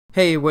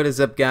Hey, what is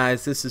up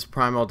guys? This is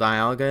Primal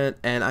Dialga,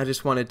 and I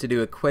just wanted to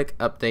do a quick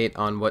update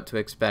on what to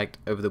expect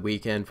over the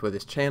weekend for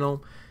this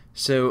channel.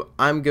 So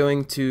I'm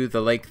going to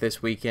the lake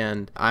this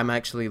weekend. I'm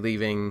actually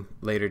leaving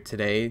later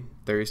today,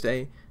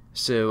 Thursday,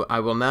 so I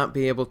will not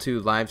be able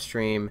to live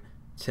stream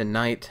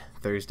tonight,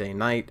 Thursday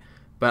night,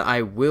 but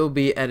I will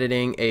be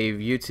editing a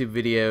YouTube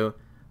video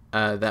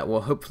that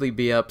will hopefully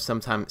be up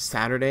sometime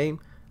Saturday.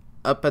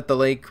 Up at the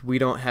lake, we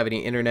don't have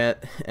any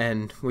internet,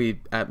 and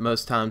at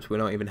most times we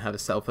don't even have a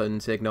cell phone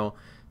signal,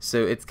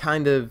 so it's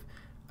kind of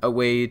a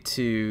way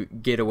to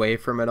get away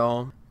from it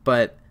all,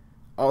 but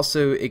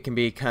also it can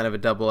be kind of a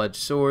double-edged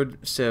sword.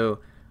 So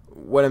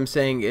what I'm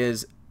saying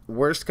is,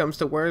 worst comes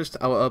to worst,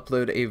 I will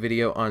upload a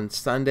video on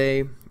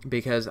Sunday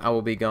because I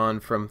will be gone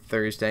from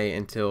Thursday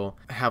until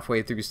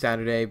halfway through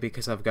Saturday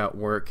because I've got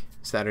work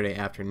Saturday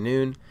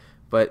afternoon.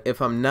 But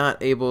if I'm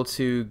not able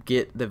to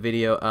get the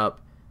video up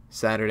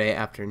Saturday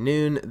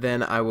afternoon,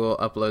 then I will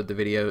upload the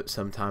video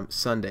sometime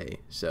Sunday.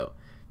 So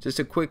just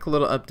a quick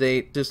little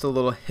update, just a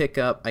little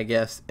hiccup I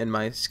guess in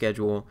my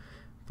schedule,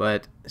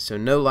 but so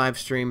no live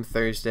stream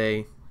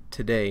Thursday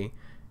today,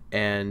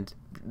 and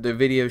the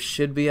video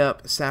should be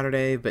up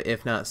Saturday, but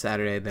if not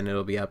Saturday, then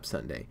it'll be up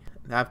Sunday.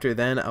 After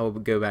then I will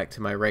go back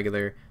to my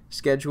regular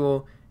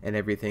schedule and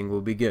everything will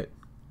be good.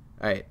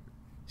 Alright,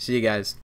 see you guys.